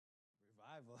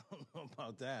I don't know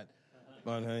about that,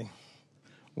 but hey,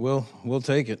 we'll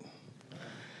take it.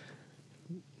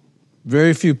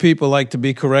 Very few people like to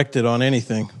be corrected on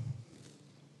anything.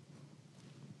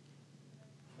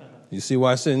 You see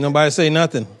why I say nobody say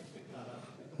nothing?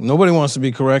 Nobody wants to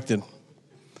be corrected.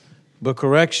 But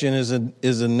correction is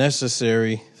a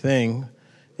necessary thing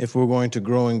if we're going to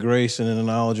grow in grace and in the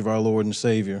knowledge of our Lord and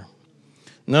Savior.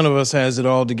 None of us has it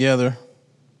all together.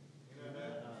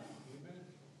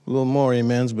 A little more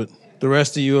amens, but the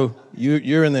rest of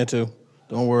you're in there too.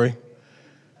 Don't worry.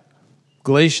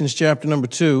 Galatians chapter number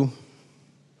 2.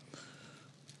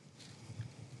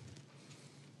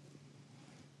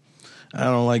 I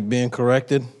don't like being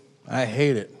corrected. I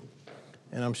hate it.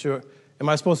 And I'm sure, am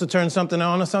I supposed to turn something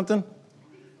on or something?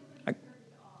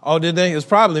 Oh, did they? It was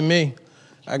probably me.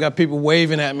 I got people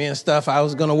waving at me and stuff. I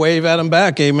was going to wave at them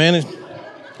back, amen.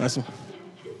 I was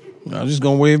just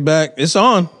going to wave back. It's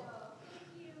on.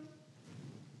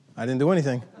 I didn't do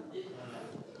anything.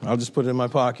 I'll just put it in my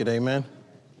pocket, amen.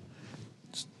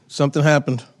 Something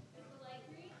happened.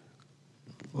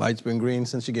 Light's been green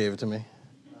since you gave it to me.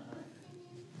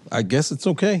 I guess it's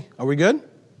okay. Are we good?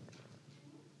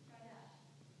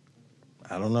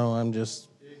 I don't know. I'm just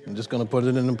going to put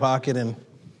it in the pocket and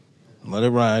let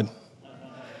it ride.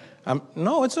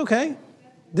 No, it's okay.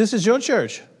 This is your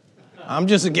church. I'm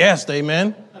just a guest,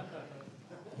 amen.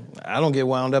 I don't get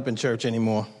wound up in church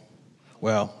anymore.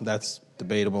 Well, that's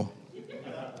debatable.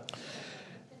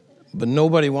 But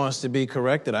nobody wants to be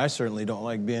corrected. I certainly don't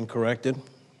like being corrected.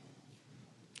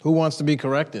 Who wants to be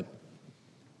corrected?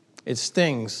 It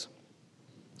stings.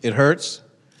 It hurts.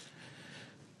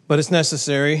 But it's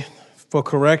necessary for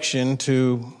correction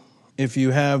to, if you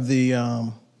have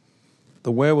the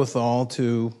wherewithal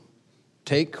to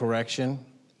take correction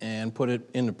and put it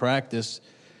into practice,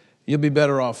 you'll be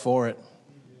better off for it.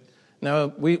 Now,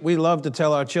 we love to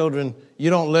tell our children,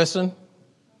 you don't listen,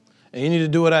 and you need to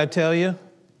do what I tell you.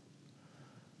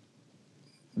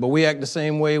 But we act the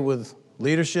same way with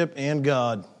leadership and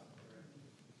God.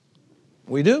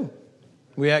 We do.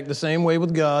 We act the same way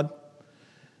with God.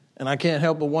 And I can't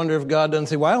help but wonder if God doesn't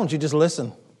say, why don't you just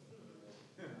listen?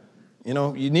 You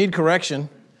know, you need correction.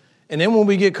 And then when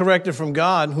we get corrected from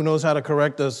God, who knows how to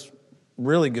correct us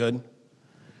really good,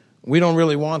 we don't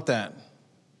really want that.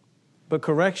 But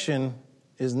correction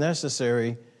is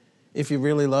necessary if you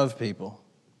really love people.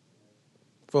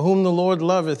 For whom the Lord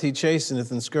loveth, he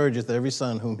chasteneth and scourgeth every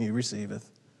son whom he receiveth.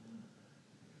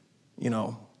 You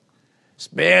know,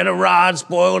 spare the rod,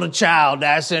 spoil the child.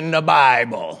 That's in the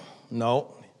Bible.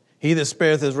 No. He that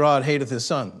spareth his rod hateth his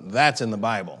son. That's in the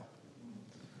Bible.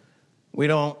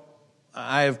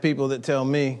 I have people that tell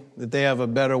me that they have a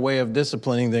better way of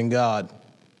disciplining than God.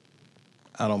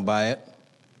 I don't buy it.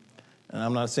 And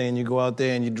I'm not saying you go out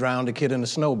there and you drown a kid in a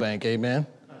snowbank, amen?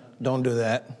 Don't do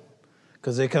that,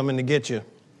 because they're coming to get you.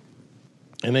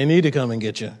 And they need to come and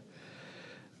get you.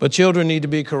 But children need to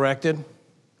be corrected,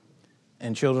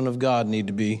 and children of God need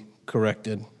to be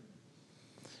corrected.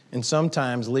 And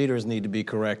sometimes leaders need to be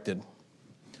corrected.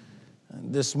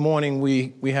 This morning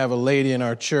we have a lady in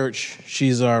our church.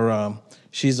 She's our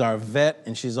vet,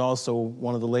 and she's also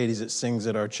one of the ladies that sings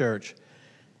at our church.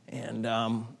 And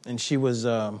she was.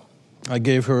 I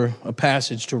gave her a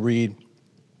passage to read,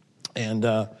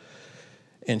 and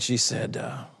she said,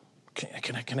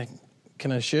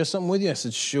 "Can I share something with you?" I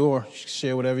said, "Sure,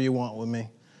 share whatever you want with me,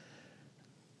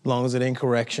 as long as it ain't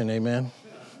correction, amen."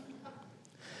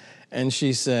 And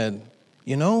she said,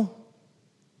 "You know,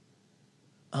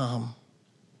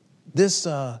 this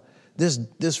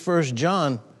 1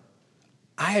 John,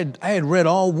 I had read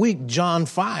all week John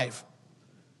 5,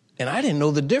 and I didn't know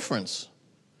the difference.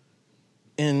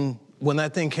 And when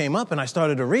that thing came up and I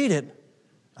started to read it,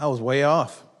 I was way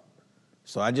off.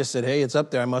 So I just said, hey, it's up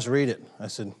there. I must read it." I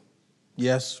said,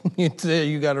 "Yes, it's there.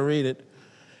 You got to read it."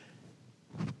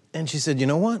 And she said, "You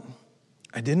know what?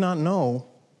 I did not know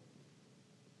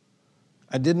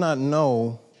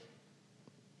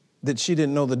that she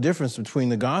didn't know the difference between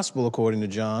the gospel according to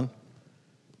John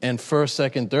and 1st,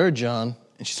 2nd, 3rd John.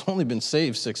 And she's only been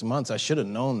saved 6 months. I should have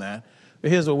known that. But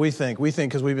here's what we think. We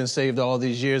think because we've been saved all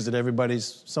these years that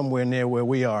everybody's somewhere near where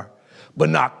we are.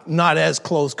 But not as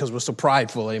close because we're so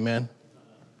prideful, amen?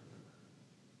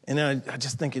 And then I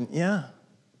just thinking, yeah.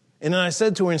 And then I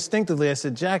said to her instinctively, I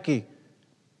said, "Jackie,"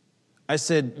 I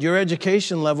said, "your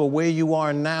education level where you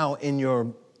are now in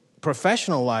your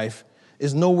professional life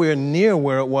is nowhere near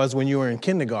where it was when you were in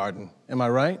kindergarten. Am I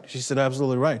right?" She said,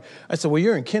 "Absolutely right." I said, "Well,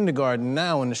 you're in kindergarten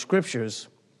now in the scriptures,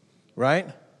 right?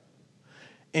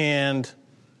 And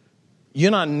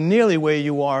you're not nearly where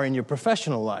you are in your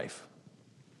professional life."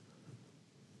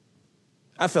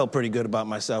 I felt pretty good about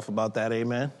myself about that,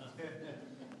 amen.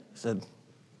 Said,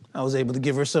 I was able to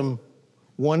give her some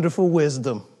wonderful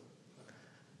wisdom.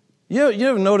 You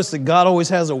ever notice that God always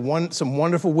has some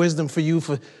wonderful wisdom for you,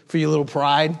 for your little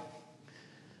pride?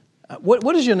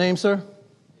 What is your name, sir?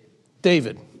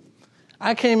 David.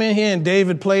 I came in here and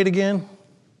David played again.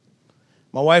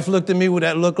 My wife looked at me with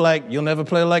that look like, you'll never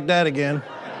play like that again.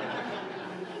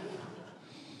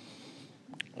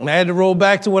 And I had to roll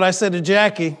back to what I said to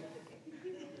Jackie.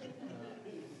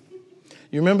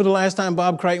 You remember the last time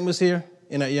Bob Crichton was here?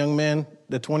 And that young man,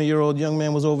 the 20-year-old young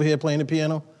man was over here playing the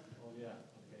piano? Oh, yeah.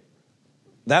 Okay.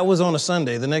 That was on a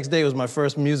Sunday. The next day was my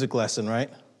first music lesson, right?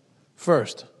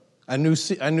 First. I knew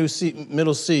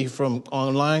middle C from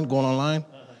online, going online.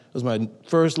 It was my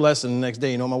first lesson the next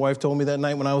day. You know what my wife told me that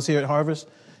night when I was here at Harvest?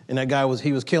 And that guy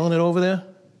he was killing it over there?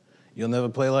 You'll never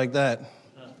play like that.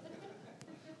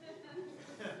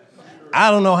 I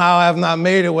don't know how I've not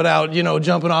made it without,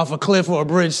 jumping off a cliff or a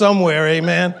bridge somewhere,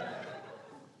 amen.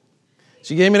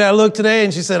 She gave me that look today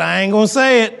and she said, I ain't going to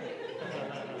say it.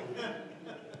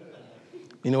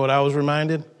 You know what I was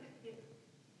reminded?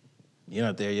 You're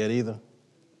not there yet either.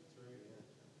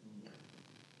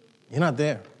 You're not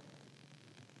there.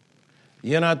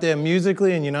 You're not there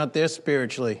musically and you're not there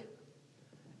spiritually.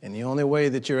 And the only way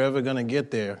that you're ever going to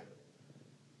get there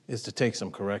is to take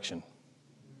some correction.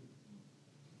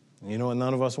 And you know what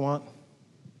none of us want?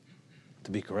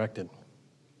 To be corrected.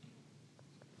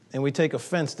 And we take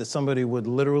offense that somebody would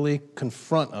literally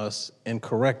confront us and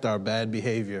correct our bad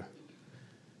behavior.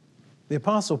 The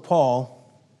Apostle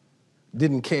Paul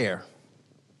didn't care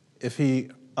if he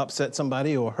upset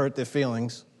somebody or hurt their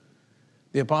feelings.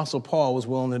 The Apostle Paul was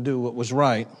willing to do what was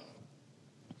right.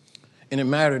 And it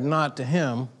mattered not to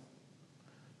him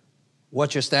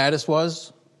what your status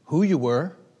was, who you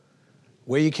were,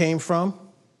 where you came from,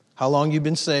 how long you've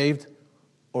been saved,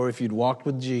 or if you'd walked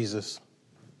with Jesus.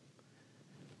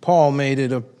 Paul made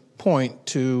it a point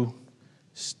to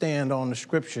stand on the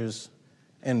scriptures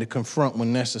and to confront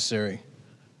when necessary.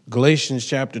 Galatians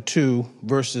chapter 2,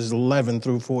 verses 11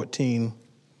 through 14.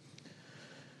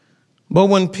 But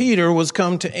when Peter was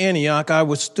come to Antioch, I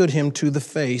withstood him to the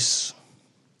face,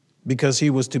 because he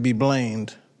was to be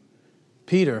blamed.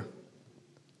 Peter,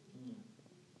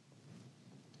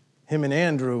 him and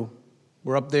Andrew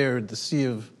were up there at the Sea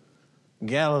of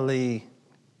Galilee.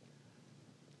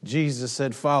 Jesus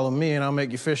said, follow me and I'll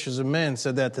make you fishers of men.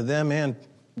 Said that to them and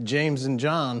James and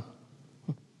John.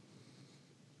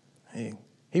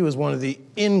 He was one of the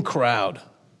in crowd.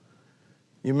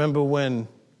 You remember when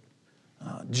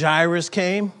Jairus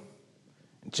came?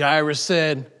 Jairus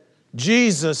said,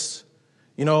 Jesus,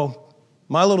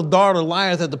 my little daughter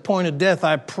lieth at the point of death.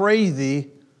 I pray thee,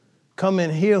 come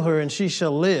and heal her and she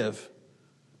shall live.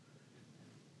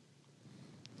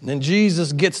 And then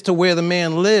Jesus gets to where the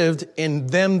man lived, and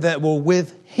them that were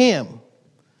with him.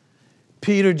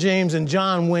 Peter, James, and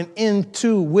John went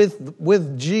into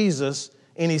with Jesus,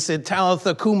 and he said,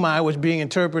 Talitha cumi, which being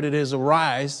interpreted as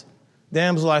arise.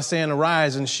 Damsel, I say,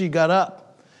 arise. And she got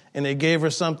up, and they gave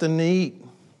her something to eat.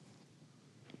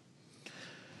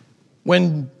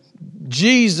 When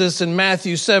Jesus in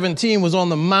Matthew 17 was on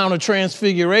the Mount of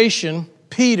Transfiguration,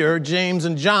 Peter, James,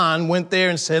 and John went there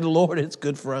and said, Lord, it's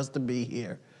good for us to be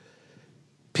here.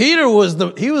 Peter was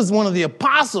one of the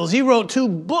apostles. He wrote 2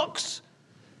 books.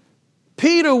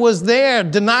 Peter was there,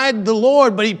 denied the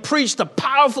Lord, but he preached a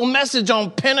powerful message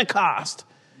on Pentecost.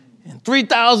 And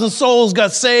 3,000 souls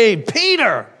got saved.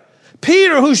 Peter,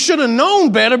 who should have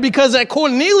known better, because at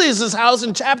Cornelius' house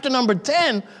in chapter number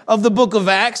 10 of the book of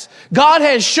Acts, God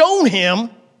has shown him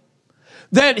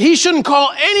that he shouldn't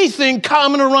call anything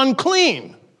common or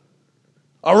unclean.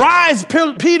 Arise,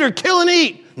 Peter, kill and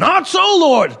eat. Not so,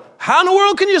 Lord. How in the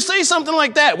world can you say something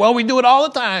like that? Well, we do it all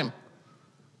the time.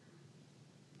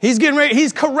 He's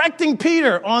correcting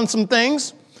Peter on some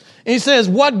things. And he says,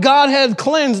 what God had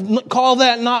cleansed, call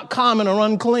that not common or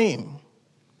unclean.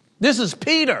 This is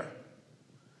Peter.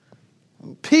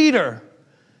 Peter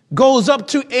goes up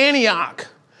to Antioch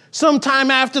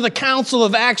sometime after the council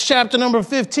of Acts chapter number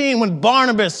 15, when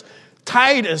Barnabas,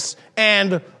 Titus,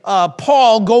 and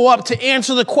Paul go up to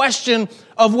answer the question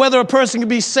of whether a person can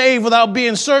be saved without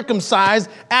being circumcised,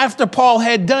 after Paul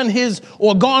had gone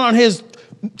on his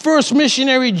first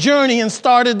missionary journey and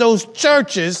started those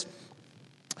churches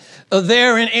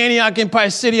there in Antioch, in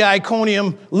Pisidia,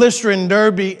 Iconium, Lystra, and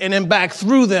Derbe, and then back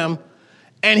through them.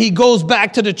 And he goes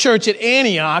back to the church at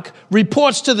Antioch,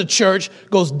 reports to the church,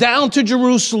 goes down to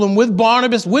Jerusalem with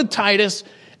Barnabas, with Titus,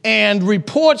 and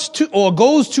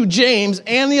goes to James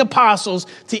and the apostles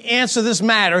to answer this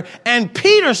matter. And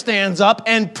Peter stands up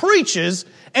and preaches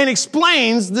and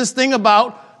explains this thing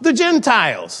about the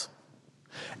Gentiles.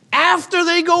 After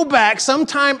they go back,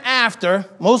 sometime after,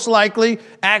 most likely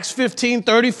Acts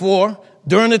 15:34,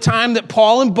 during the time that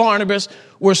Paul and Barnabas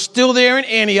were still there in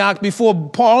Antioch, before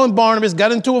Paul and Barnabas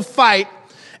got into a fight,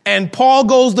 and Paul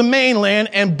goes to mainland,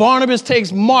 and Barnabas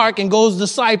takes Mark and goes to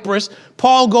Cyprus.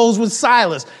 Paul goes with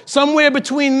Silas. Somewhere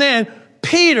between then,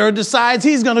 Peter decides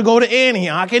he's going to go to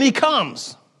Antioch, and he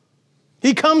comes.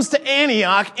 He comes to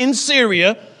Antioch in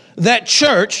Syria, that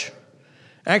church.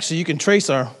 Actually, you can trace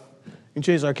our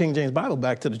King James Bible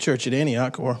back to the church at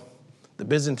Antioch or the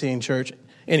Byzantine church.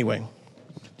 Anyway,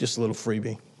 just a little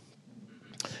freebie.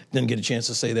 Didn't get a chance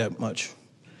to say that much.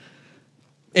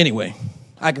 Anyway,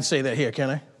 I can say that here, can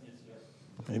I?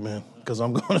 Yes, amen. Because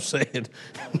I'm going to say it.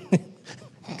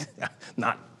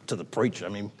 Not to the preacher. I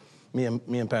mean,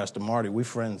 me and Pastor Marty, we're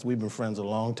friends. We've been friends a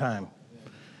long time.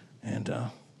 And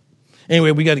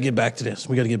anyway, we got to get back to this.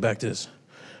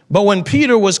 But when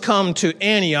Peter was come to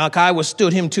Antioch, I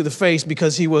withstood him to the face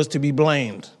because he was to be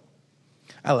blamed.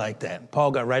 I like that.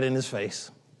 Paul got right in his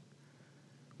face.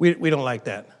 We don't like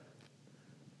that.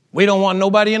 We don't want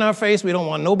nobody in our face. We don't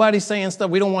want nobody saying stuff.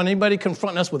 We don't want anybody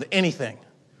confronting us with anything.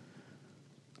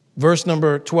 Verse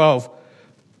number 12.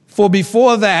 For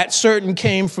before that, certain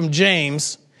came from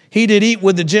James. He did eat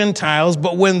with the Gentiles,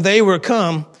 but when they were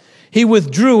come, he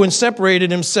withdrew and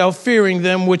separated himself, fearing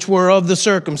them which were of the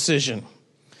circumcision.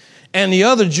 And the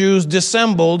other Jews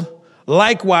dissembled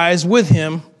likewise with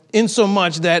him,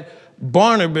 insomuch that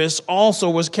Barnabas also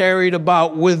was carried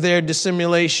about with their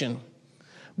dissimulation.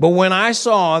 But when I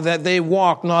saw that they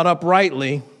walked not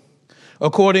uprightly,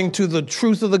 according to the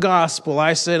truth of the gospel,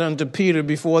 I said unto Peter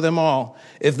before them all,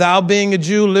 if thou being a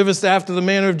Jew livest after the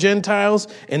manner of Gentiles,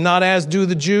 and not as do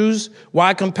the Jews,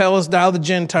 why compellest thou the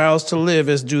Gentiles to live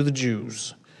as do the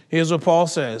Jews? Here's what Paul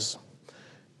says.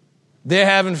 They're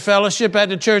having fellowship at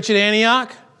the church at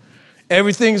Antioch.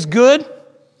 Everything's good.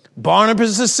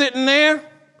 Barnabas is sitting there.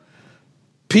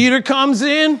 Peter comes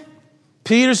in.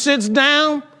 Peter sits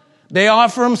down. They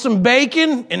offer him some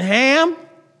bacon and ham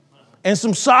and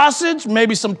some sausage,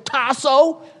 maybe some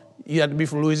tasso. You have to be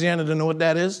from Louisiana to know what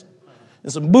that is.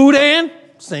 And some boudin,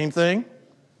 same thing.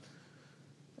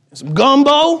 And some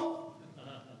gumbo.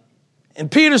 And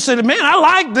Peter said, man, I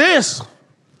like this.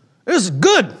 This is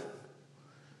good.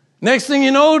 Next thing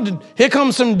you know, here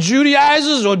comes some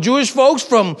Judaizers or Jewish folks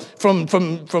from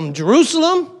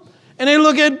Jerusalem, and they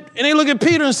look at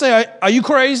Peter and say, "Are you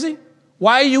crazy?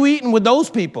 Why are you eating with those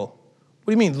people?" What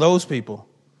do you mean, those people?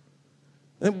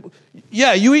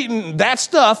 Yeah, you eating that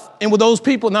stuff and with those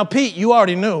people. Now, Pete, you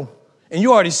already knew, and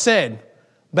you already said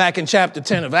back in chapter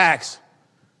 10 of Acts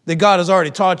that God has already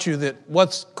taught you that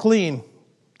what's clean,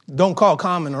 don't call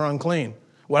common or unclean.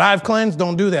 What I've cleansed,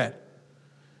 don't do that.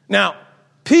 Now,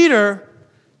 Peter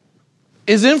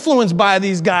is influenced by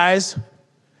these guys,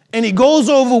 and he goes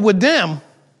over with them,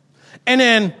 and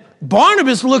then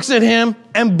Barnabas looks at him,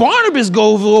 and Barnabas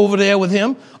goes over there with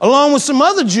him, along with some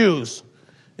other Jews.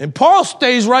 And Paul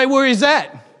stays right where he's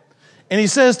at. And he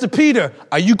says to Peter,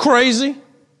 are you crazy?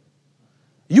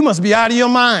 You must be out of your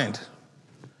mind.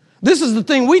 This is the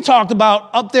thing we talked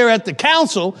about up there at the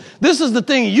council. This is the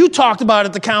thing you talked about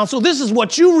at the council. This is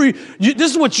what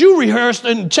you rehearsed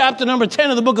in chapter number 10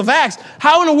 of the book of Acts.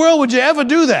 How in the world would you ever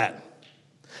do that?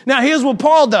 Now, here's what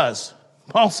Paul does.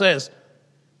 Paul says,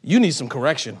 you need some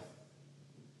correction.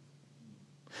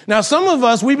 Now, some of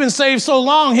us, we've been saved so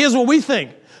long, here's what we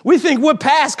think. We think we're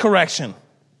past correction.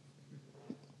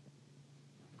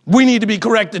 We need to be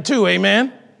corrected too,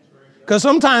 amen? Because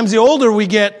sometimes the older we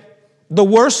get, the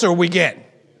worser we get.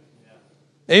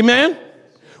 Amen?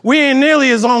 We ain't nearly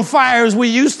as on fire as we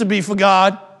used to be for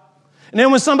God. And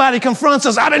then when somebody confronts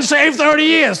us, I've been saved 30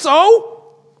 years.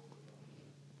 So?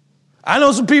 I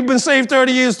know some people been saved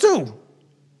 30 years too.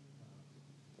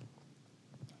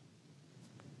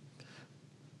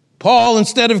 Paul,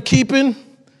 instead of keeping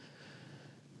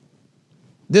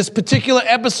this particular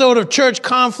episode of church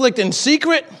conflict in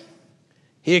secret,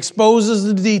 he exposes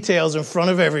the details in front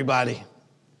of everybody.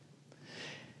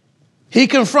 He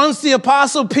confronts the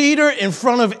apostle Peter in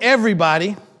front of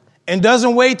everybody and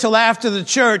doesn't wait till after the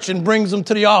church and brings him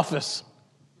to the office.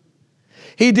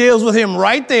 He deals with him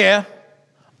right there,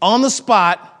 on the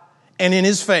spot, and in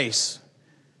his face.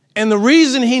 And the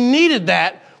reason he needed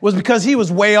that was because he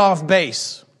was way off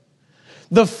base.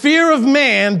 The fear of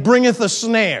man bringeth a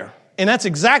snare. And that's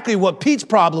exactly what Pete's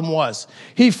problem was.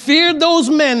 He feared those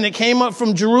men that came up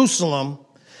from Jerusalem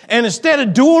And instead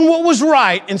of doing what was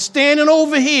right and standing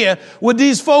over here with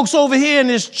these folks over here in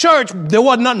this church, there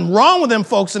wasn't nothing wrong with them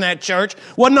folks in that church.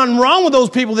 Wasn't nothing wrong with those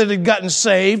people that had gotten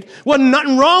saved. Wasn't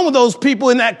nothing wrong with those people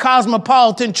in that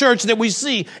cosmopolitan church that we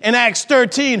see in Acts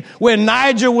 13, where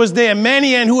Niger was there,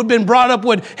 Manaen, who had been brought up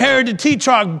with Herod the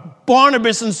Tetrarch,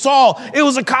 Barnabas and Saul. It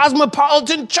was a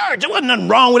cosmopolitan church. There wasn't nothing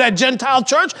wrong with that Gentile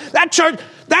church. That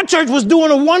church was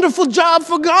doing a wonderful job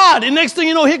for God. And next thing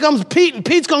you know, here comes Pete, and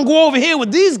Pete's going to go over here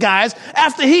with these guys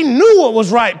after he knew what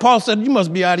was right. Paul said, you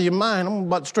must be out of your mind. I'm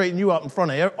about to straighten you out in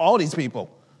front of all these people.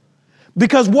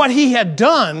 Because what he had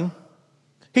done,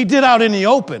 he did out in the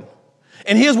open.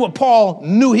 And here's what Paul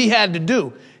knew he had to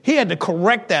do. He had to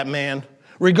correct that man,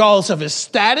 regardless of his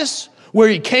status, where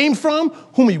he came from,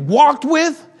 whom he walked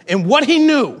with, and what he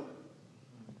knew.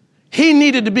 He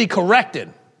needed to be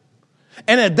corrected.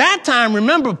 And at that time,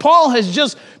 remember, Paul has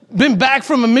just been back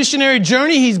from a missionary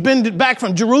journey. He's been back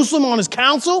from Jerusalem on his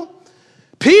council.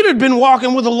 Peter had been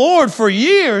walking with the Lord for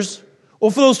years,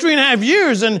 or for those 3.5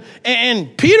 years.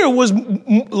 And Peter was a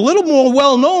little more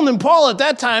well-known than Paul at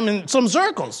that time in some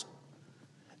circles.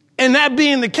 And that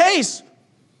being the case,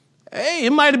 hey,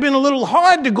 it might have been a little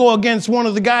hard to go against one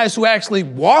of the guys who actually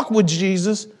walked with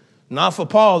Jesus. Not for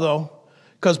Paul, though,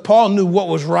 because Paul knew what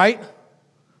was right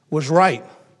was right.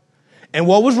 And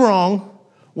what was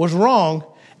wrong,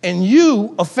 and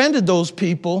you offended those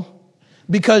people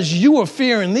because you were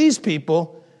fearing these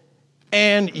people,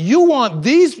 and you want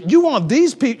these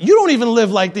people, you don't even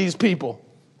live like these people,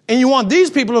 and you want these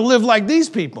people to live like these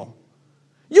people.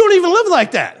 You don't even live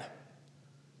like that.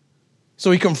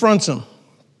 So he confronts him,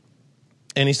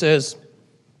 and he says,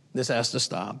 this has to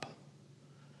stop.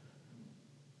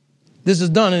 This is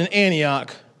done in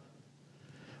Antioch.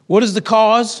 What is the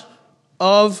cause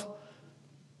of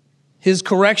his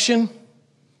correction?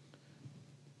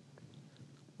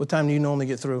 What time do you normally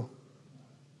get through?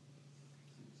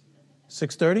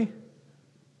 6:30?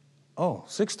 Oh,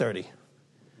 6:30.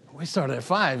 We started at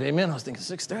 5. Amen. I was thinking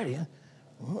 6:30.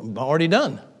 I'm already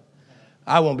done.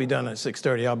 I won't be done at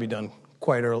 6:30. I'll be done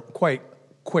quite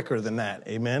quicker than that.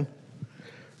 Amen.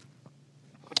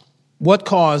 What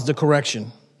caused the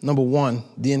correction? Number one,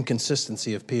 the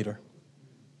inconsistency of Peter.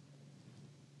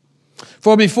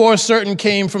 For before certain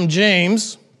came from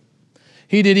James,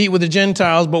 he did eat with the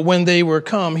Gentiles, but when they were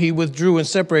come, he withdrew and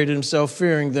separated himself,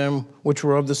 fearing them which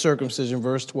were of the circumcision.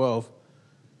 Verse 12.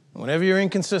 Whenever you're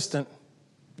inconsistent,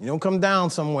 you don't come down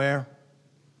somewhere.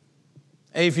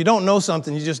 Hey, if you don't know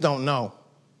something, you just don't know.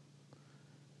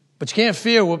 But you can't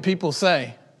fear what people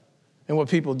say and what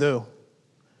people do.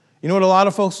 You know what a lot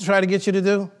of folks try to get you to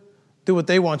do? Do what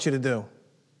they want you to do.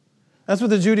 That's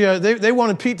what the Judaizers, they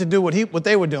wanted Pete to do what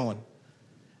they were doing.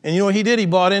 And you know what he did? He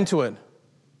bought into it.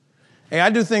 Hey,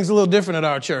 I do things a little different at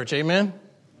our church, amen?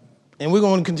 And we're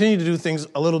going to continue to do things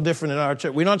a little different at our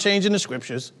church. We're not changing the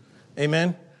scriptures,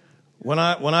 amen? We're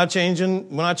not changing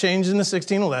the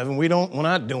 1611. We're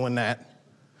not doing that.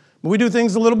 But we do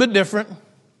things a little bit different.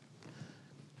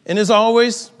 And there'll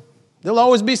always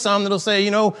be some that'll say,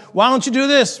 why don't you do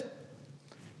this?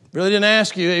 Really didn't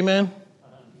ask you, amen?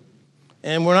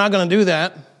 And we're not going to do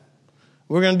that.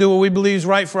 We're going to do what we believe is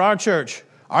right for our church.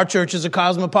 Our church is a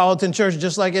cosmopolitan church,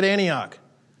 just like at Antioch.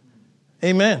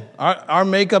 Amen. Our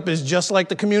makeup is just like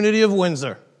the community of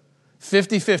Windsor.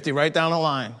 50-50, right down the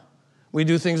line. We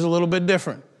do things a little bit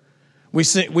different. We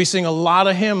sing a lot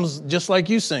of hymns just like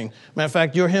you sing. Matter of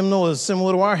fact, your hymnal is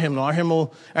similar to our hymnal. Our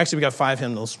hymnal, actually, we got 5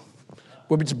 hymnals.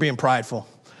 We're just being prideful.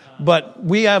 But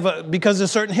we have, because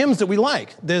there's certain hymns that we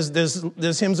like. There's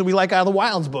hymns that we like out of the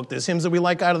Wilds book. There's hymns that we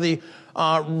like out of the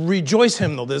Rejoice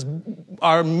hymnal.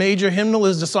 Our major hymnal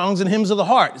is the Songs and Hymns of the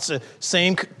Heart. It's the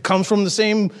same, comes from the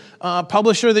same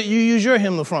publisher that you use your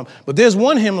hymnal from. But there's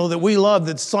one hymnal that we love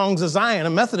that's Songs of Zion,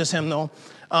 a Methodist hymnal,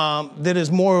 that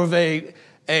is more of a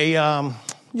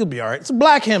you'll be all right. It's a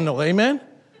black hymnal, amen?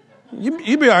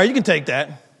 You'll be all right. You can take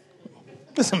that.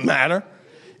 Doesn't matter.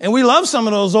 And we love some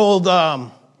of those old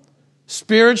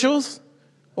spirituals.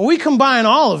 Well, we combine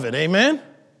all of it, amen?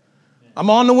 I'm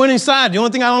on the winning side. The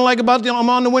only thing I don't like about I'm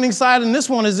on the winning side in this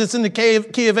one is it's in the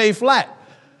key of A flat.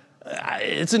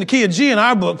 It's in the key of G in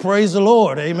our book, praise the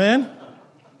Lord, amen?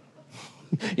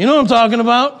 You know what I'm talking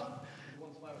about?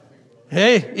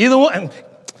 Hey, either one.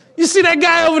 You see that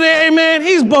guy over there, amen?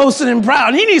 He's boasting and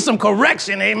proud. He needs some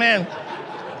correction, amen?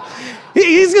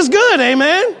 He's just good,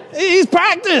 amen? He's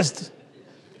practiced.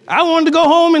 I wanted to go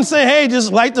home and say, hey,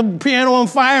 just light the piano on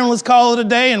fire and let's call it a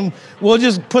day, and we'll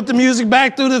just put the music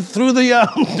back through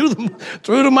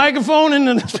the microphone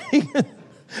and the speaker.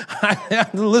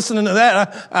 After listening to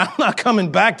that, I'm not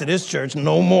coming back to this church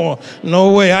no more.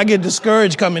 No way. I get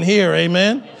discouraged coming here,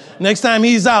 amen? Next time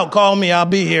he's out, call me. I'll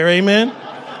be here. Amen.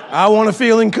 I want to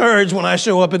feel encouraged when I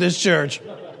show up at this church.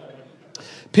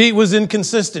 Pete was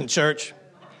inconsistent, church.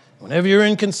 Whenever you're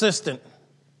inconsistent,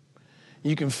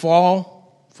 you can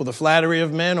fall for the flattery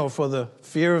of men or for the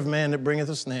fear of man that bringeth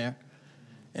a snare.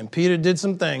 And Peter did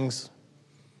some things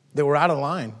that were out of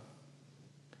line.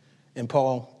 And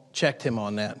Paul checked him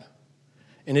on that.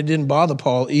 And it didn't bother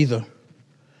Paul either.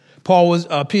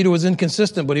 Peter was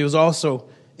inconsistent, but he was also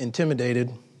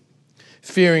intimidated,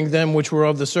 fearing them which were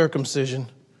of the circumcision.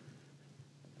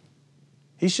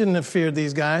 He shouldn't have feared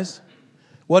these guys.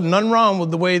 Wasn't nothing wrong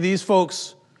with the way these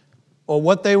folks or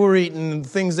what they were eating and the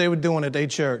things they were doing at their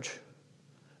church.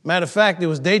 Matter of fact, it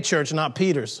was their church, not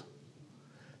Peter's.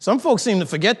 Some folks seem to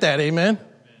forget that, amen?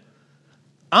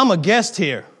 I'm a guest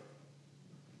here.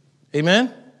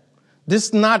 Amen? This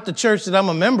is not the church that I'm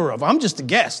a member of. I'm just a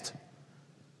guest.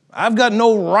 I've got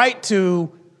no right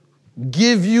to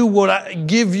give you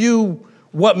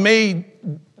what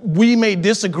we may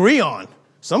disagree on.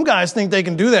 Some guys think they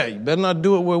can do that. You better not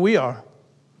do it where we are,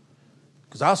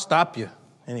 because I'll stop you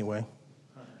anyway.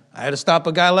 I had to stop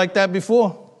a guy like that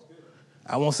before.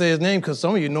 I won't say his name because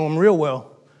some of you know him real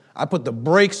well. I put the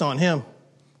brakes on him.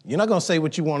 You're not going to say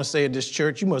what you want to say at this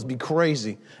church. You must be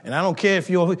crazy. And I don't care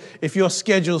if your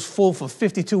schedule's full for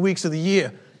 52 weeks of the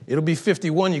year. It'll be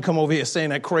 51. You come over here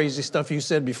saying that crazy stuff you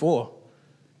said before.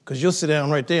 Because you'll sit down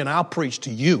right there and I'll preach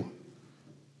to you.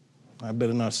 I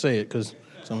better not say it because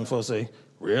some folks say,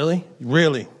 really?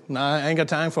 Really? Nah, I ain't got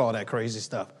time for all that crazy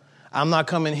stuff. I'm not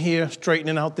coming here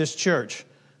straightening out this church.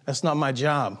 That's not my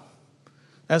job.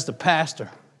 That's the pastor.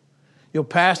 Your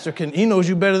pastor he knows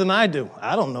you better than I do.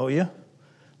 I don't know you.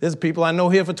 There's people I know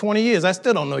here for 20 years. I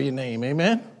still don't know your name.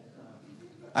 Amen?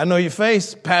 I know your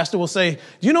face. Pastor will say,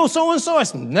 do you know so-and-so? I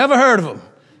said, never heard of him.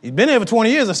 He's been here for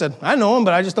 20 years. I said, I know him,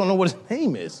 but I just don't know what his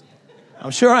name is.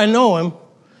 I'm sure I know him.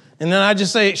 And then I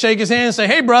just shake his hand and say,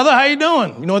 hey, brother, how you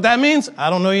doing? You know what that means?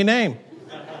 I don't know your name.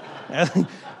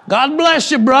 God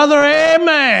bless you, brother.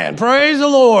 Amen. Praise the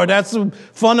Lord. That's a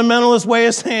fundamentalist way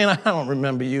of saying, I don't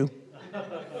remember you.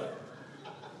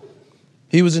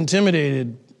 He was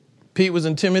intimidated. Pete was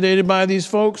intimidated by these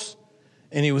folks,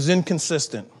 and he was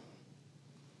inconsistent.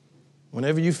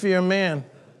 Whenever you fear man,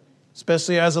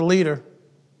 especially as a leader,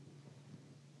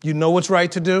 you know what's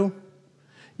right to do.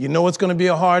 You know it's going to be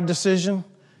a hard decision.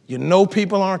 You know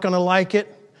people aren't going to like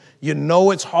it. You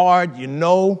know it's hard. You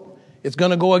know it's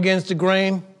going to go against the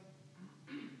grain.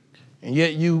 And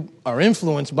yet you are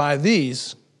influenced by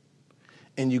these,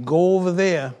 and you go over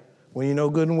there when you know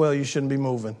good and well you shouldn't be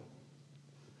moving.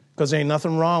 Because there ain't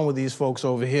nothing wrong with these folks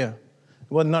over here. There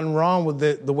wasn't nothing wrong with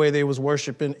the way they was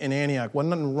worshiping in Antioch. Wasn't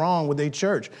nothing wrong with their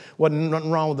church. Wasn't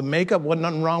nothing wrong with the makeup. Wasn't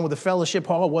nothing wrong with the fellowship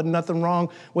hall. Wasn't nothing wrong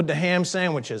with the ham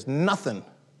sandwiches. Nothing.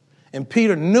 And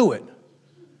Peter knew it.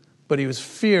 But he was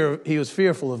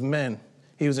fearful of men.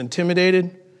 He was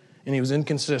intimidated and he was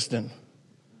inconsistent.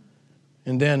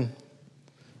 And then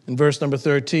in verse number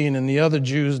 13, and the other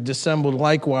Jews dissembled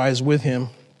likewise with him,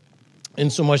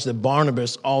 insomuch that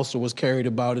Barnabas also was carried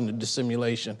about in the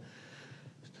dissimulation.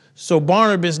 So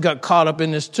Barnabas got caught up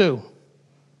in this too.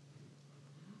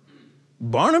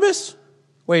 Barnabas?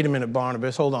 Wait a minute,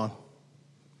 Barnabas, hold on.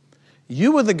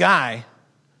 You were the guy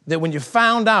that when you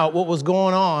found out what was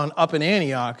going on up in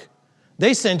Antioch,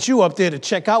 they sent you up there to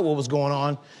check out what was going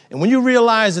on. And when you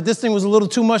realized that this thing was a little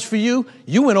too much for you,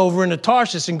 you went over into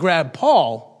Tarshish and grabbed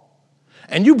Paul.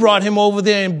 And you brought him over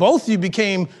there, and both of you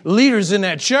became leaders in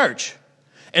that church.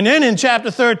 And then in chapter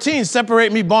 13,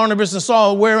 separate me, Barnabas and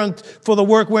Saul, for the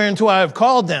work whereunto I have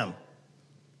called them.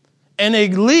 And they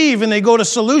leave and they go to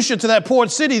Seleucia, to that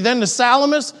port city, then to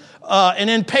Salamis, and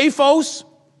then Paphos.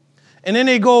 And then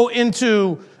they go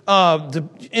into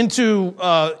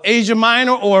Asia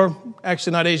Minor, or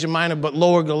actually not Asia Minor, but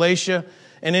Lower Galatia.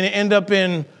 And then they end up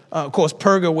in, of course,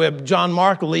 Perga, where John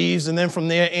Mark leaves. And then from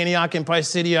there, Antioch and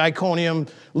Pisidia, Iconium,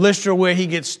 Lystra, where he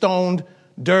gets stoned,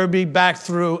 Derbe, back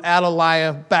through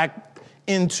Attalia, back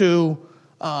into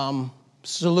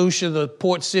Seleucia, the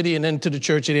port city, and then to the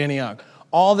church at Antioch.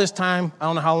 All this time, I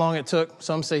don't know how long it took.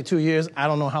 Some say 2 years. I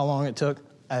don't know how long it took.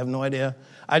 I have no idea.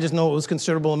 I just know it was a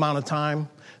considerable amount of time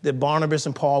that Barnabas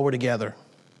and Paul were together.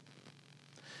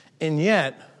 And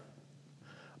yet,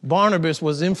 Barnabas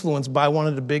was influenced by one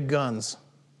of the big guns.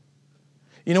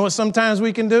 You know what sometimes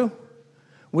we can do?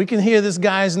 We can hear this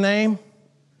guy's name,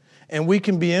 and we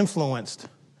can be influenced.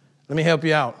 Let me help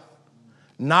you out.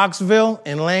 Knoxville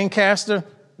and Lancaster,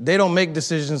 they don't make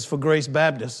decisions for Grace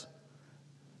Baptist.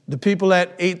 The people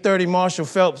at 830 Marshall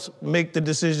Phelps make the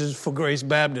decisions for Grace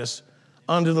Baptist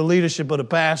under the leadership of the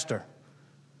pastor.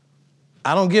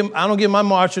 I don't get my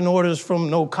marching orders from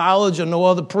no college or no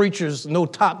other preachers, no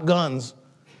top guns.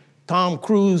 Tom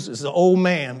Cruise is an old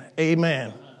man.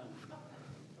 Amen.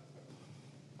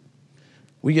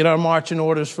 We get our marching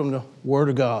orders from the Word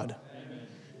of God. Amen.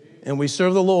 And we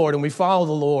serve the Lord and we follow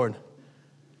the Lord.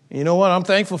 And you know what? I'm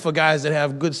thankful for guys that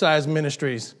have good-sized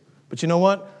ministries. But you know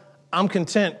what? I'm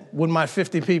content with my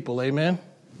 50 people. Amen.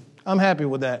 I'm happy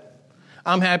with that.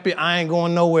 I'm happy. I ain't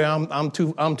going nowhere. I'm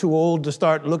too old to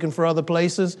start looking for other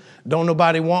places. Don't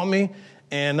nobody want me.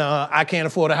 And I can't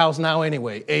afford a house now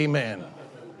anyway. Amen.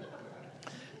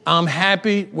 I'm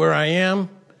happy where I am.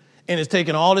 And it's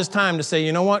taken all this time to say,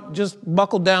 you know what? Just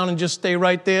buckle down and just stay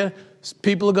right there.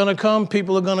 People are going to come.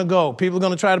 People are going to go. People are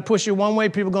going to try to push you one way.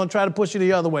 People are going to try to push you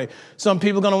the other way. Some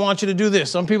people are going to want you to do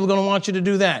this. Some people are going to want you to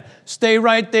do that. Stay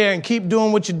right there and keep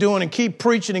doing what you're doing and keep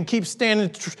preaching and keep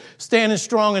standing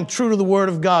strong and true to the Word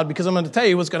of God, because I'm going to tell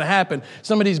you what's going to happen.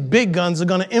 Some of these big guns are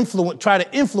going to try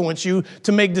to influence you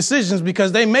to make decisions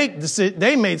because they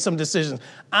made some decisions.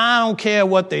 I don't care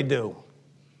what they do.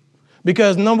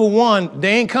 Because number one,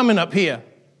 they ain't coming up here.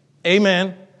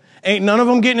 Amen. Ain't none of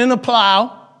them getting in the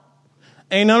plow.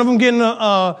 Ain't none of them getting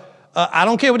I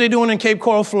don't care what they're doing in Cape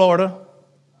Coral, Florida.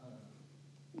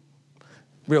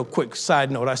 Real quick side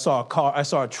note, I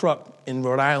saw a truck in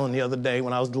Rhode Island the other day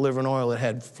when I was delivering oil that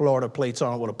had Florida plates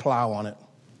on it with a plow on it.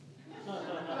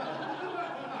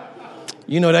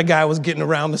 You know that guy was getting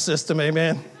around the system,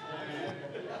 amen?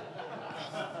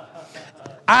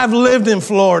 I've lived in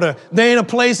Florida. There ain't a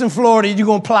place in Florida you're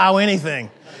going to plow anything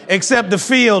except the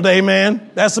field,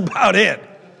 amen? That's about it.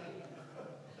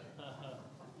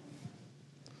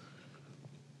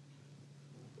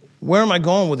 Where am I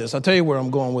going with this? I'll tell you where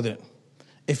I'm going with it.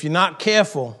 If you're not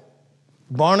careful,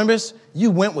 Barnabas,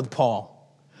 you went with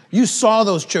Paul. You saw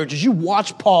those churches. You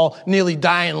watched Paul nearly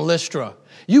die in Lystra.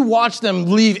 You watched them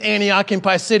leave Antioch and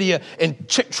Pisidia and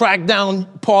track down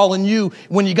Paul and you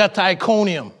when you got to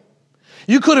Iconium.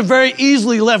 You could have very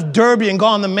easily left Derbe and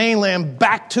gone the mainland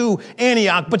back to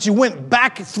Antioch, but you went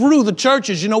back through the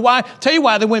churches. You know why? Tell you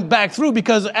why they went back through,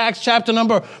 because Acts chapter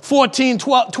number 14,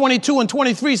 12, 22 and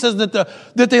 23 says that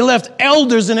they left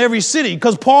elders in every city,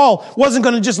 because Paul wasn't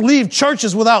going to just leave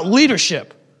churches without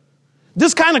leadership.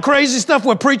 This kind of crazy stuff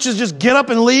where preachers just get up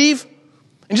and leave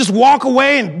and just walk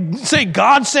away and say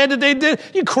God said that they did,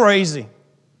 you're crazy.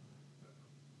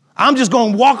 I'm just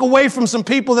going to walk away from some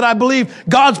people that I believe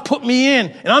God's put me in,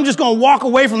 and I'm just going to walk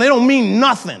away from them. They don't mean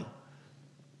nothing.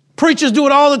 Preachers do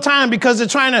it all the time because they're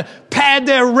trying to pad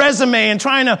their resume and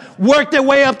trying to work their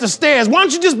way up the stairs. Why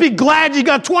don't you just be glad you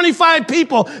got 25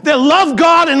 people that love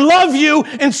God and love you,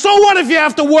 and so what if you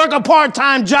have to work a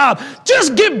part-time job?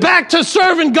 Just get back to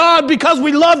serving God because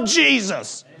we love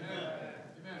Jesus.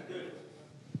 Amen.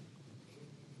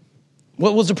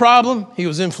 What was the problem? He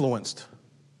was influenced.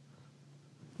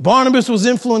 Barnabas was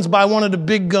influenced by one of the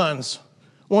big guns,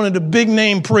 one of the big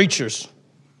name preachers.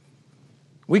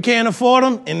 We can't afford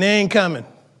them, and they ain't coming.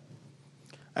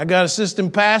 I got an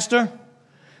assistant pastor.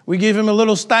 We give him a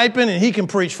little stipend, and he can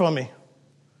preach for me.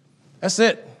 That's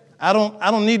it. I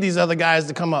don't need these other guys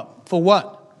to come up. For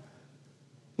what?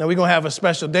 Now, we're going to have a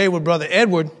special day with Brother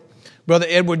Edward. Brother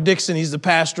Edward Dixon, he's the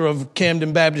pastor of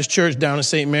Camden Baptist Church down in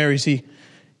St. Mary's.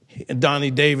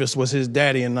 Donnie Davis was his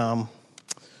daddy, and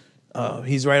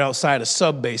he's right outside a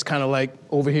sub base, kind of like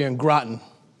over here in Groton.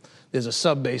 There's a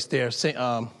sub base there.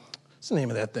 What's the name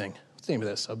of that thing? What's the name of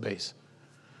that sub base?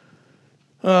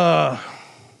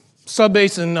 Sub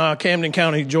base in Camden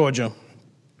County, Georgia.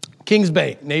 Kings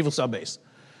Bay, Naval Sub Base.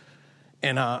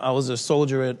 And I was a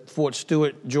soldier at Fort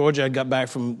Stewart, Georgia. I got back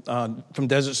from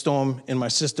Desert Storm, and my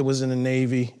sister was in the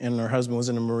Navy, and her husband was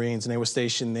in the Marines, and they were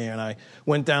stationed there. And I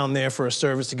went down there for a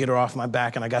service to get her off my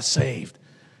back, and I got saved.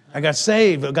 A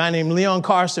guy named Leon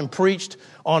Carson preached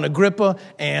on Agrippa,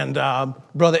 and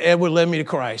Brother Edward led me to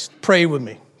Christ. Prayed with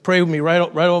me right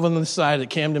over on the side at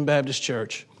Camden Baptist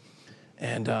Church.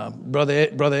 And Brother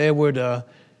Edward,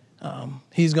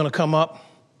 he's going to come up,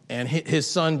 and his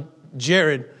son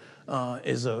Jared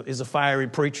is a fiery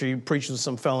preacher. He preaches with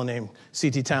some fellow named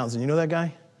C.T. Townsend. You know that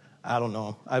guy? I don't know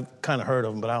him. I've kind of heard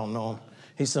of him, but I don't know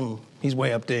him. He's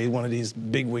way up there. He's one of these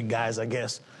bigwig guys, I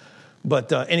guess.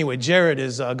 But anyway, Jared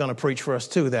is going to preach for us,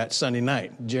 too, that Sunday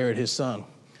night. Jared, his son.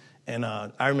 And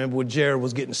I remember when Jared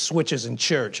was getting switches in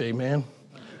church, amen?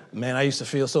 Man, I used to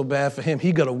feel so bad for him.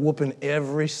 He got a whooping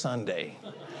every Sunday.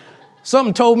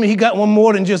 Something told me he got one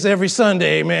more than just every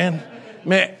Sunday, amen?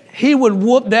 Man, he would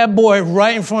whoop that boy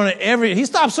right in front of he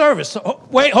stopped service.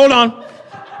 Wait, hold on.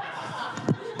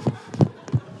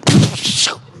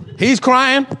 He's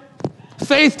crying.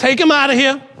 Faith, take him out of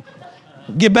here.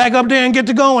 Get back up there and get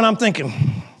to going. I'm thinking,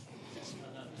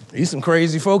 These some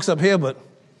crazy folks up here, but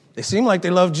they seem like they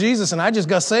love Jesus, and I just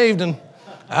got saved, and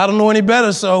I don't know any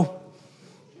better, so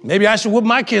maybe I should whoop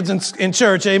my kids in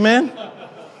church, amen?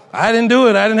 I didn't do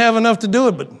it. I didn't have enough to do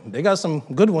it, but they got some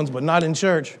good ones, but not in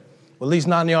church, or at least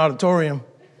not in the auditorium.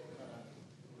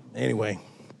 Anyway,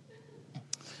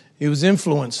 he was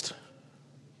influenced.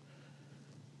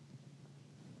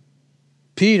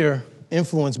 Peter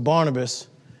influenced Barnabas,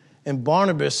 and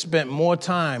Barnabas spent more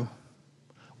time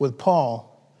with Paul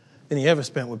than he ever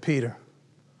spent with Peter.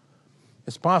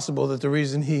 It's possible that the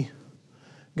reason he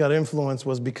got influenced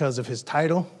was because of his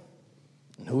title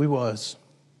and who he was.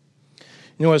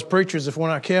 You know, as preachers, if we're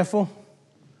not careful,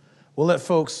 we'll let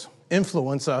folks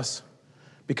influence us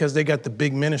because they got the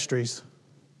big ministries,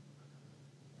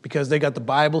 because they got the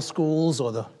Bible schools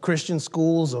or the Christian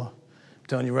schools, or I'm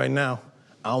telling you right now,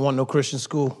 I don't want no Christian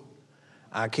school.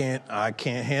 I can't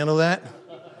handle that.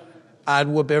 I'd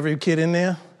whoop every kid in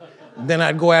there. Then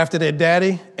I'd go after their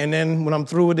daddy, and then when I'm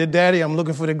through with their daddy, I'm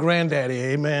looking for their granddaddy,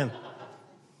 amen.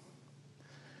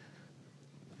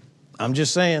 I'm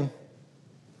just saying,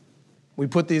 we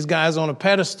put these guys on a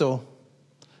pedestal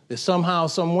that somehow,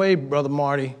 some way, Brother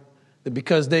Marty, that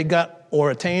because they got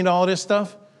or attained all this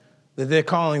stuff, that their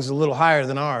calling's a little higher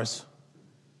than ours.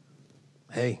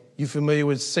 Hey, you familiar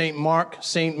with St. Mark,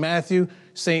 St. Matthew,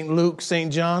 St. Luke,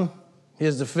 St. John?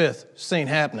 Here's the fifth. This ain't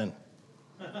happening.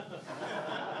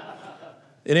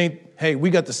 It ain't, hey, we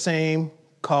got the same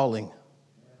calling.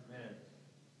 Amen.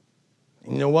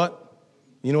 And you know what?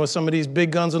 You know what some of these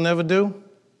big guns will never do?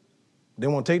 They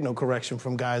won't take no correction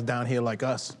from guys down here like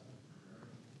us.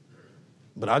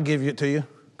 But I'll give it to you,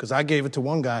 because I gave it to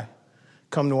one guy.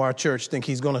 Come to our church, think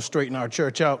he's going to straighten our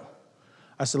church out.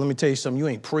 I said, let me tell you something. You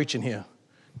ain't preaching here.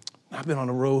 I've been on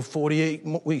the road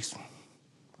 48 weeks.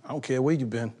 I don't care where you've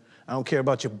been. I don't care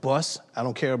about your bus. I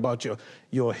don't care about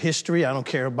your history. I don't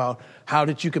care about how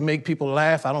that you can make people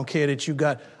laugh. I don't care that you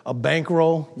got a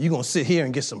bankroll. You're going to sit here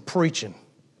and get some preaching.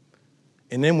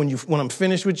 And then when I'm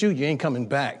finished with you, you ain't coming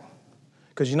back,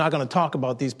 because you're not going to talk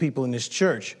about these people in this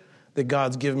church that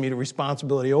God's given me the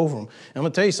responsibility over them. And I'm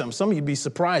going to tell you something. Some of you would be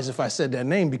surprised if I said that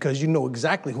name, because you know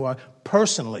exactly who I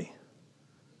personally.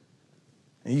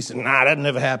 And you said, nah, that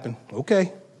never happened.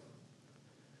 Okay.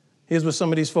 Here's what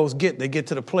some of these folks get. They get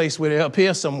to the place where they're up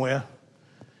here somewhere,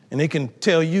 and they can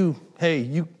tell you, hey,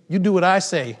 you do what I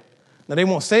say. Now, they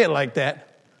won't say it like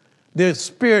that. They'll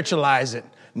spiritualize it.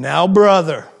 Now,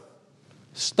 brother,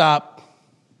 stop.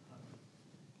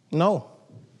 No.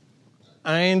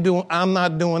 I'm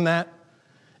not doing that,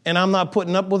 and I'm not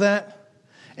putting up with that,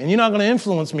 and you're not going to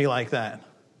influence me like that,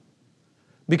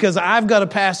 because I've got to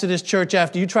pastor this church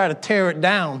after you try to tear it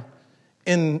down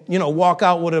and, walk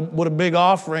out with a big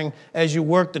offering as you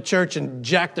work the church and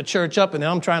jack the church up, and then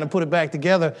I'm trying to put it back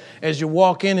together as you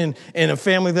walk in, and a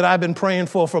family that I've been praying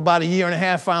for about a year and a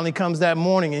half finally comes that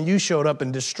morning, and you showed up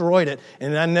and destroyed it,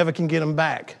 and I never can get them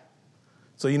back.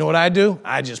 So you know what I do?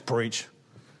 I just preach.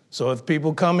 So if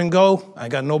people come and go, I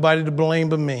got nobody to blame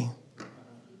but me.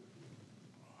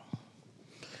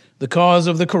 The cause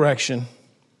of the correction,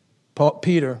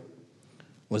 Peter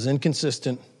was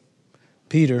inconsistent,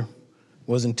 Peter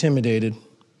was intimidated,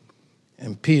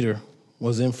 and Peter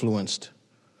was influenced.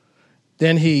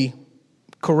 Then he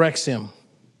corrects him.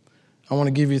 I want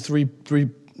to give you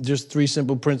three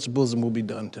simple principles, and we'll be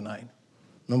done tonight.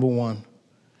 Number one,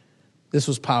 this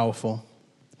was powerful.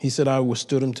 He said, I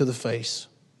withstood him to the face.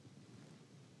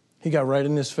 He got right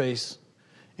in his face,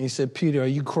 and he said, Peter, are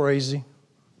you crazy?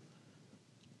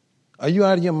 Are you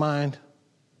out of your mind?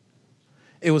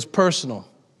 It was personal.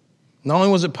 Not only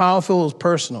was it powerful, it was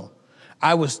personal.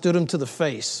 I withstood him to the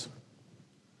face.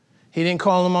 He didn't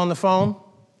call him on the phone.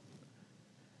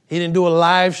 He didn't do a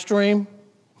live stream.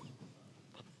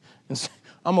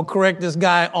 I'm going to correct this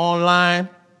guy online.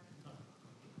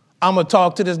 I'm going to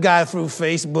talk to this guy through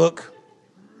Facebook.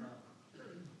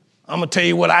 I'm going to tell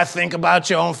you what I think about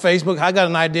you on Facebook. I got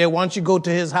an idea. Why don't you go to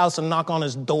his house and knock on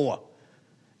his door?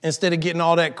 Instead of getting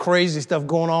all that crazy stuff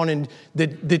going on, and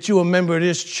that you a member of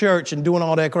this church and doing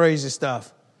all that crazy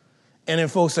stuff. And then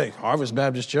folks say, Harvest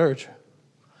Baptist Church.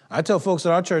 I tell folks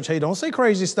at our church, hey, don't say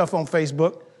crazy stuff on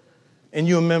Facebook. And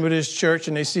you a member of this church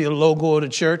and they see a logo of the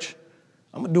church.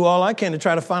 I'm going to do all I can to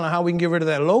try to find out how we can get rid of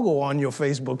that logo on your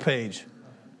Facebook page.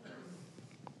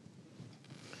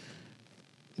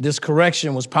 This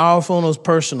correction was powerful and it was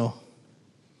personal.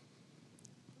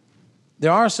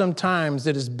 There are some times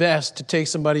that it's best to take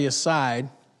somebody aside.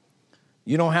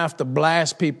 You don't have to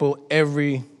blast people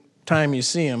every time you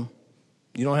see them.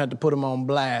 You don't have to put them on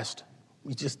blast.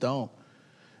 You just don't.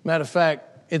 Matter of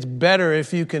fact, it's better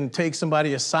if you can take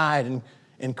somebody aside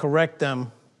and correct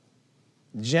them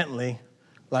gently.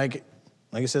 Like,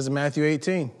 Like it says in Matthew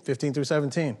 18, 15 through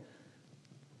 17.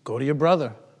 Go to your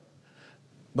brother.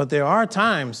 But there are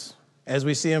times, as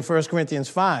we see in 1 Corinthians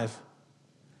 5,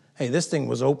 hey, this thing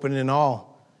was open and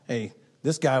all. Hey,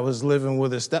 this guy was living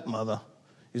with his stepmother.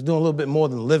 He's doing a little bit more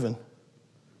than living.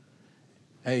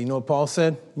 Hey, you know what Paul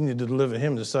said? You need to deliver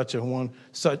him to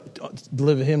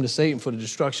deliver him to Satan for the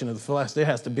destruction of the flesh. There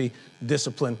has to be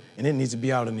discipline, and it needs to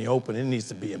be out in the open. It needs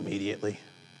to be immediately.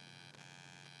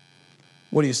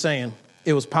 What are you saying?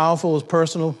 It was powerful, it was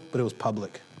personal, but it was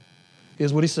public.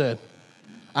 Here's what he said.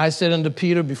 I said unto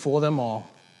Peter before them all.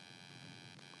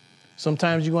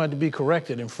 Sometimes you're going to have to be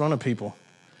corrected in front of people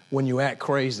when you act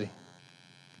crazy.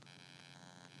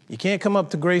 You can't come up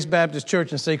to Grace Baptist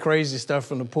Church and say crazy stuff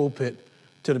from the pulpit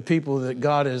to the people that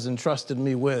God has entrusted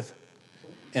me with,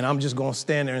 and I'm just going to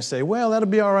stand there and say, well, that'll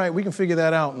be all right. We can figure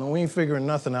that out. No, we ain't figuring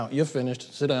nothing out. You're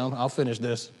finished. Sit down. I'll finish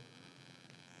this.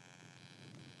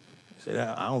 I said,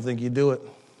 I don't think you do it.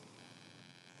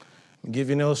 I'll give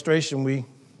you an illustration. We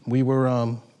were,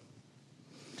 I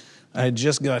had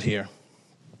just got here,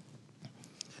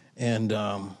 and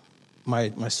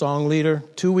my song leader,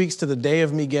 2 weeks to the day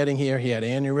of me getting here, he had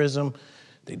aneurysm.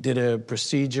 They did a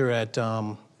procedure at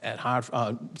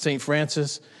St.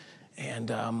 Francis,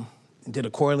 and did a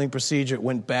coiling procedure. It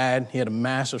went bad. He had a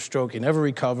massive stroke. He never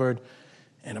recovered,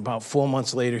 and about 4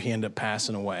 months later, he ended up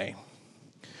passing away.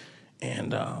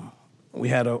 And we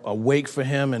had a wake for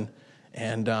him,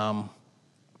 and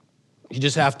you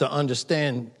just have to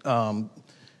understand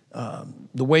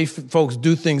the way folks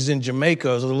do things in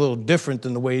Jamaica is a little different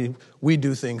than the way we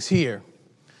do things here.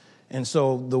 And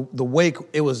so the wake,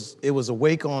 it was a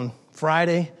wake on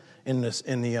Friday, and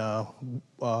the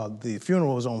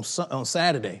funeral was on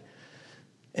Saturday.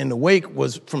 And the wake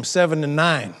was from 7 to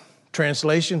 9.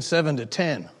 Translation, 7 to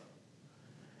 10.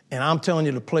 And I'm telling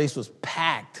you, the place was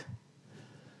packed.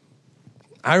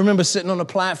 I remember sitting on the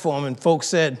platform, and folks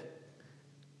said,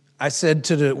 I said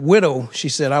to the widow, she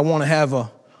said, I want to have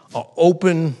a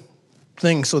open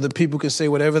thing so that people can say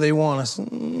whatever they want. I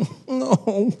said,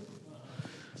 no.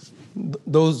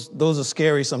 Those are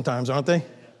scary sometimes, aren't they?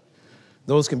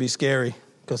 Those can be scary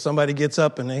because somebody gets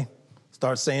up and they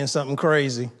start saying something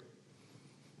crazy.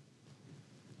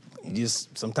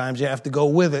 Sometimes you have to go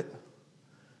with it.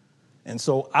 And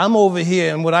so I'm over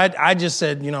here, and what I just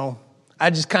said, I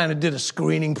just kind of did a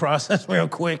screening process real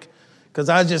quick because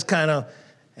I just kind of,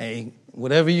 hey,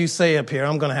 whatever you say up here,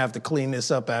 I'm going to have to clean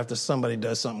this up after somebody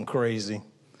does something crazy.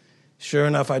 Sure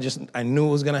enough, I knew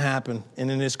it was going to happen. And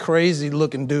then this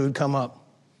crazy-looking dude come up.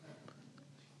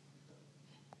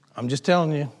 I'm just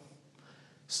telling you.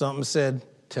 Something said,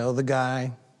 tell the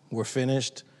guy we're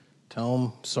finished. Tell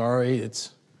him, sorry,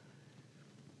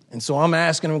 And so I'm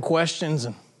asking him questions,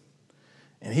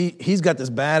 and he's got this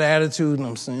bad attitude, and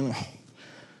I'm saying,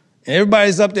 and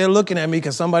everybody's up there looking at me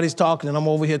because somebody's talking, and I'm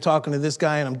over here talking to this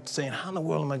guy, and I'm saying, how in the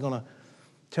world am I going to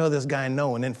tell this guy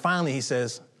no? And then finally he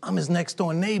says, I'm his next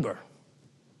door neighbor.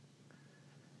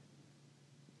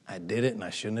 I did it, and I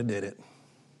shouldn't have did it.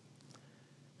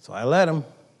 So I let him.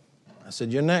 I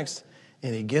said, you're next.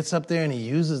 And he gets up there, and he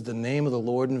uses the name of the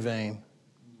Lord in vain.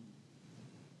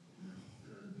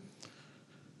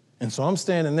 And so I'm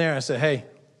standing there. I said, hey,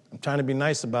 I'm trying to be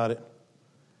nice about it.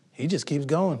 He just keeps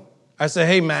going. I said,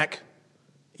 hey, Mac,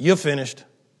 you're finished.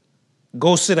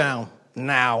 Go sit down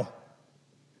now.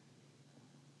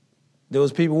 There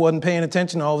was people who wasn't paying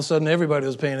attention. All of a sudden, everybody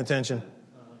was paying attention.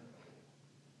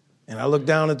 And I looked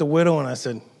down at the widow, and I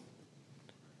said,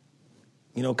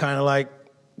 kind of like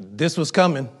this was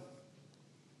coming.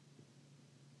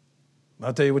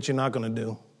 I'll tell you what you're not going to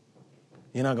do.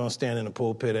 You're not going to stand in a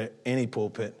pulpit, at any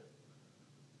pulpit,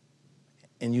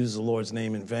 and use the Lord's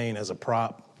name in vain as a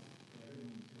prop.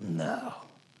 No.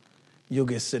 You'll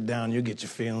sit down, you'll get your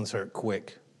feelings hurt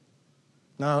quick.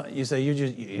 Now, you say,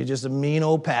 you're just a mean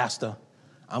old pastor.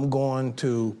 I'm going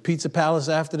to Pizza Palace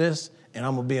after this, and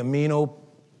I'm going to be a mean old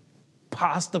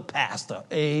pasta pastor.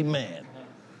 Amen.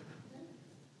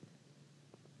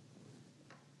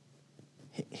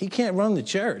 He can't run the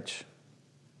church.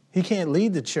 He can't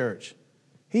lead the church.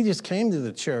 He just came to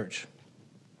the church.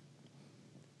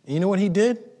 And you know what he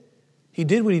did? He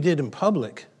did what he did in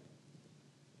public.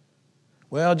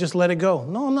 Well, just let it go.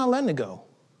 No, I'm not letting it go.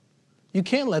 You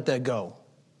can't let that go.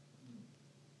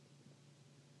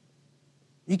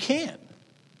 You can't.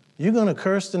 You're going to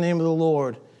curse the name of the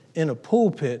Lord in a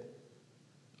pulpit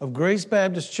of Grace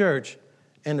Baptist Church,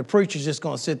 and the preacher's just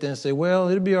going to sit there and say, well,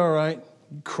 it'll be all right.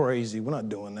 Crazy. We're not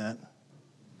doing that.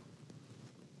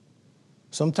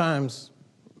 Sometimes,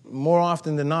 more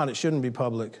often than not, it shouldn't be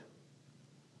public.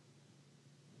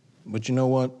 But you know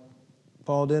what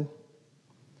Paul did?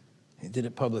 He did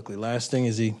it publicly. Last thing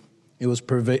is he It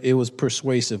was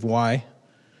persuasive. Why?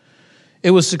 It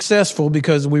was successful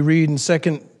because we read in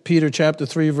 2 Peter chapter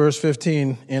 3, verse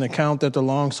 15, an account that the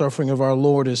long-suffering of our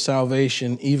Lord is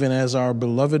salvation, even as our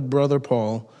beloved brother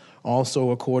Paul, also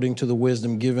according to the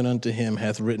wisdom given unto him,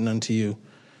 hath written unto you.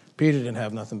 Peter didn't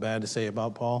have nothing bad to say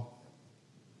about Paul.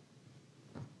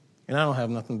 And I don't have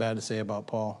nothing bad to say about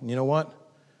Paul. You know what?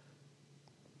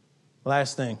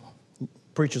 Last thing.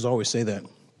 Preachers always say that.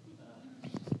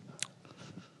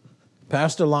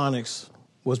 Pastor Lonix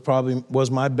was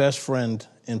my best friend,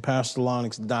 and Pastor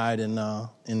Lonix died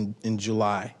in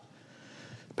July.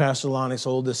 Pastor Lonix's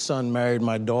oldest son married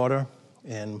my daughter,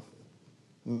 and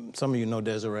some of you know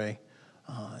Desiree.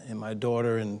 And my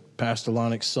daughter and Pastor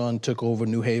Lonix's son took over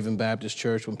New Haven Baptist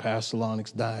Church when Pastor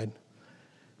Lonix died.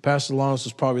 Pastor Lonix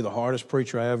was probably the hardest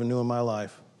preacher I ever knew in my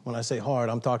life. When I say hard,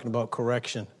 I'm talking about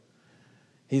correction.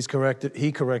 He corrected.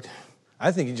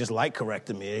 I think he just liked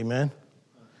correcting me, amen?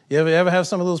 You ever have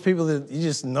some of those people that you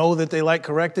just know that they like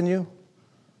correcting you?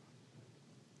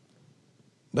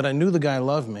 But I knew the guy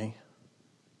loved me.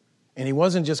 And he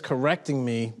wasn't just correcting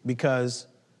me because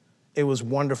it was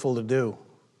wonderful to do.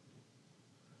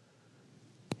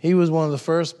 He was one of the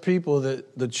first people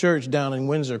that the church down in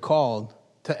Windsor called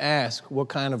to ask what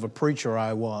kind of a preacher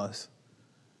I was.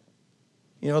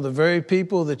 You know, the very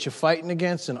people that you're fighting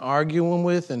against and arguing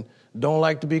with and don't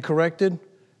like to be corrected,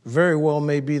 very well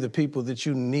may be the people that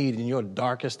you need in your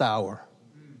darkest hour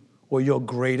or your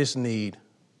greatest need.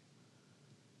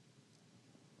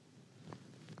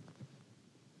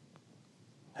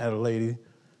 Had a lady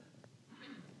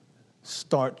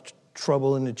start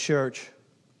trouble in the church.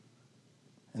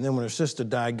 And then when her sister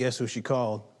died, guess who she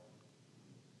called?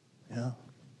 Yeah.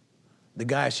 The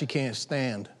guy she can't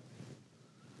stand.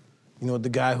 You know what the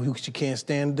guy who she can't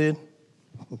stand did?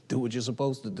 Do what you're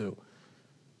supposed to do.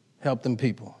 Help them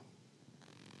people.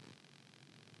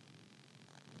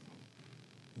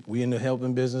 We in the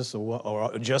helping business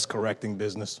or just correcting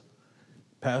business?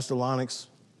 Pastor Lonix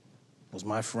was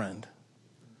my friend.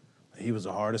 He was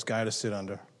the hardest guy to sit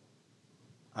under.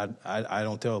 I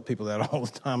don't tell people that all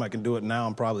the time. I can do it now.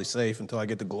 I'm probably safe until I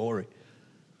get to glory.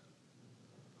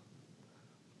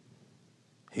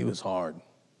 He was hard.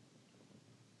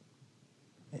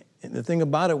 And the thing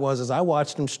about it was I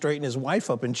watched him straighten his wife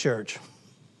up in church.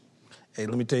 Hey,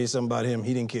 let me tell you something about him.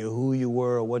 He didn't care who you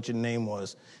were or what your name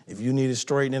was. If you needed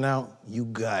straightening out, you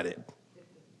got it.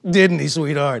 Didn't he,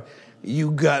 sweetheart?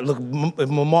 Look, if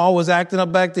Mama was acting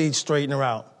up back there, he'd straighten her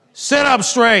out. Sit up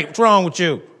straight. What's wrong with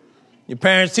you? Your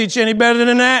parents teach you any better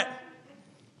than that?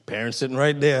 Parents sitting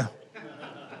right there.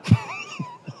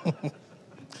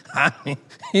 I mean,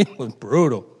 he was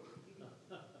brutal.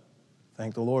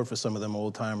 Thank the Lord for some of them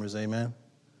old timers, amen?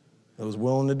 That was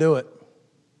willing to do it.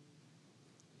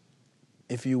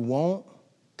 If you won't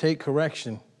take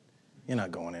correction, you're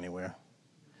not going anywhere.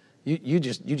 You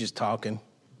just talking.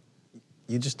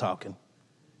 You're just talking.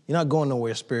 You're not going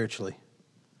nowhere spiritually.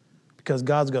 Because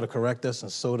God's got to correct us,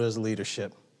 and so does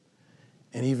leadership.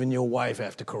 And even your wife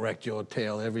have to correct your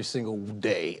tail every single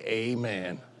day.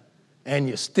 Amen. And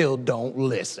you still don't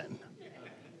listen.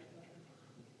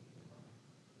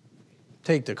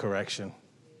 Take the correction.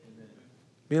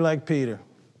 Be like Peter.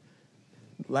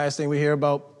 Last thing we hear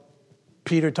about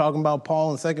Peter talking about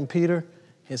Paul in 2 Peter,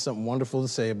 here's something wonderful to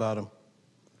say about him.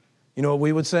 You know what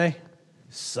we would say?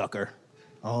 Sucker.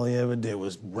 All he ever did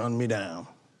was run me down.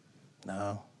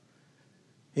 No.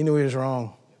 He knew he was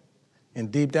wrong. And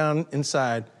deep down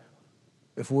inside,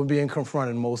 if we're being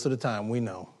confronted most of the time, we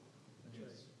know.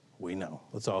 We know.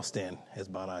 Let's all stand, heads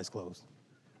bowed, eyes closed.